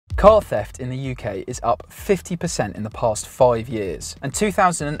Car theft in the UK is up 50% in the past 5 years, and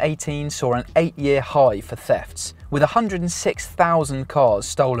 2018 saw an 8-year high for thefts, with 106,000 cars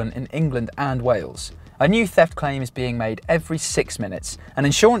stolen in England and Wales. A new theft claim is being made every 6 minutes, and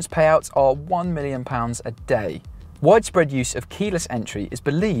insurance payouts are £1 million a day. Widespread use of keyless entry is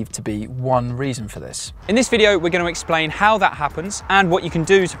believed to be one reason for this. In this video, we're going to explain how that happens and what you can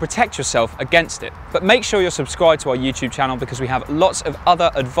do to protect yourself against it. But make sure you're subscribed to our YouTube channel because we have lots of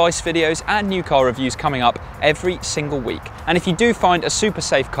other advice videos and new car reviews coming up every single week. And if you do find a super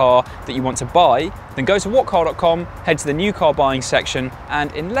safe car that you want to buy, then go to whatcar.com, head to the new car buying section,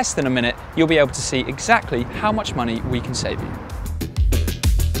 and in less than a minute, you'll be able to see exactly how much money we can save you.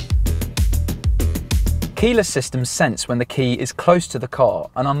 Keyless systems sense when the key is close to the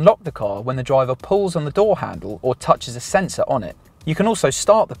car and unlock the car when the driver pulls on the door handle or touches a sensor on it. You can also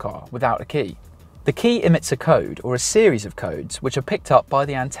start the car without a key. The key emits a code or a series of codes which are picked up by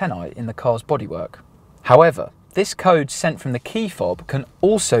the antennae in the car's bodywork. However, this code sent from the key fob can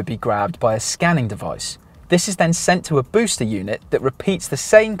also be grabbed by a scanning device. This is then sent to a booster unit that repeats the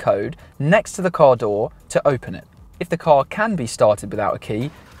same code next to the car door to open it. If the car can be started without a key,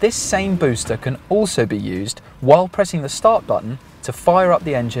 this same booster can also be used while pressing the start button to fire up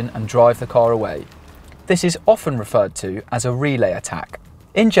the engine and drive the car away. This is often referred to as a relay attack.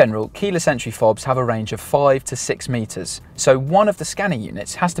 In general, keyless entry fobs have a range of 5 to 6 meters, so one of the scanning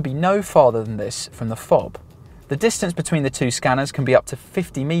units has to be no farther than this from the fob. The distance between the two scanners can be up to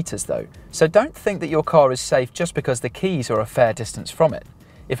 50 meters though, so don't think that your car is safe just because the keys are a fair distance from it.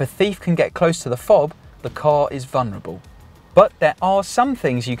 If a thief can get close to the fob, the car is vulnerable. But there are some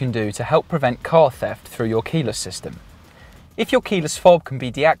things you can do to help prevent car theft through your keyless system. If your keyless fob can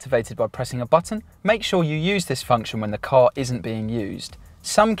be deactivated by pressing a button, make sure you use this function when the car isn't being used.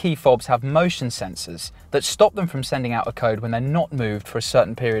 Some key fobs have motion sensors that stop them from sending out a code when they're not moved for a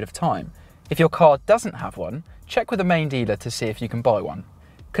certain period of time. If your car doesn't have one, check with the main dealer to see if you can buy one.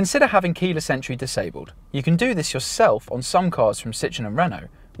 Consider having keyless entry disabled. You can do this yourself on some cars from Citroën and Renault,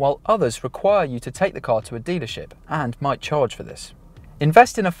 while others require you to take the car to a dealership and might charge for this.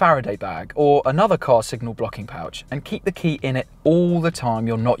 Invest in a Faraday bag or another car signal blocking pouch and keep the key in it all the time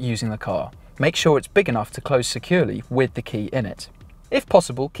you're not using the car. Make sure it's big enough to close securely with the key in it. If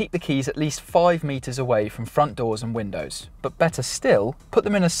possible, keep the keys at least 5 meters away from front doors and windows, but better still, put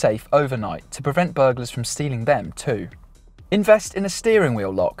them in a safe overnight to prevent burglars from stealing them too. Invest in a steering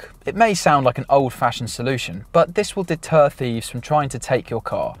wheel lock. It may sound like an old-fashioned solution, but this will deter thieves from trying to take your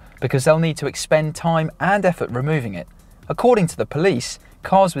car because they'll need to expend time and effort removing it. According to the police,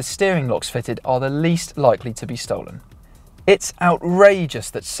 cars with steering locks fitted are the least likely to be stolen. It's outrageous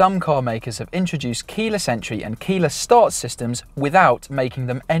that some car makers have introduced keyless entry and keyless start systems without making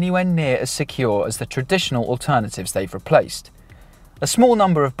them anywhere near as secure as the traditional alternatives they've replaced. A small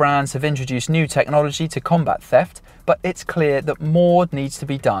number of brands have introduced new technology to combat theft, but it's clear that more needs to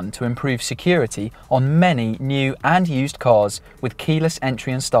be done to improve security on many new and used cars with keyless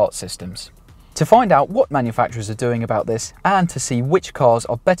entry and start systems. To find out what manufacturers are doing about this and to see which cars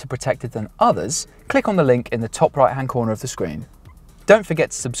are better protected than others, click on the link in the top right-hand corner of the screen. Don't forget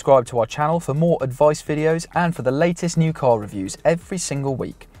to subscribe to our channel for more advice videos and for the latest new car reviews every single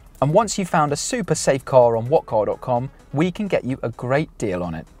week. And once you've found a super safe car on whatcar.com, we can get you a great deal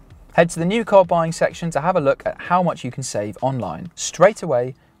on it. Head to the new car buying section to have a look at how much you can save online, straight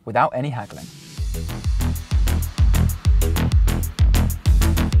away, without any haggling.